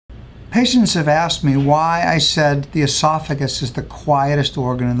Patients have asked me why I said the esophagus is the quietest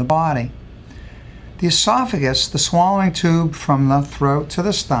organ in the body. The esophagus, the swallowing tube from the throat to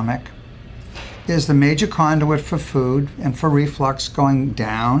the stomach, is the major conduit for food and for reflux going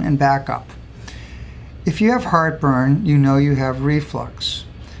down and back up. If you have heartburn, you know you have reflux.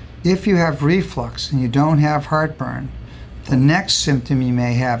 If you have reflux and you don't have heartburn, the next symptom you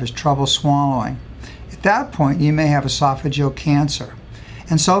may have is trouble swallowing. At that point, you may have esophageal cancer.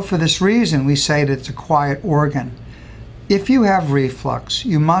 And so for this reason, we say that it's a quiet organ. If you have reflux,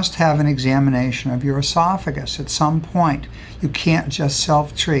 you must have an examination of your esophagus at some point. You can't just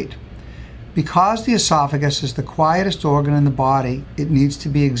self-treat. Because the esophagus is the quietest organ in the body, it needs to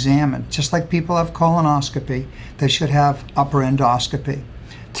be examined. Just like people have colonoscopy, they should have upper endoscopy.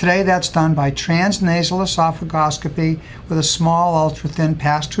 Today that's done by transnasal esophagoscopy with a small ultra-thin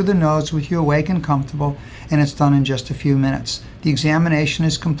pass through the nose with you awake and comfortable, and it's done in just a few minutes. The examination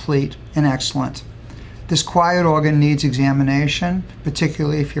is complete and excellent. This quiet organ needs examination,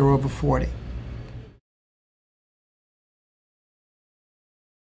 particularly if you're over 40.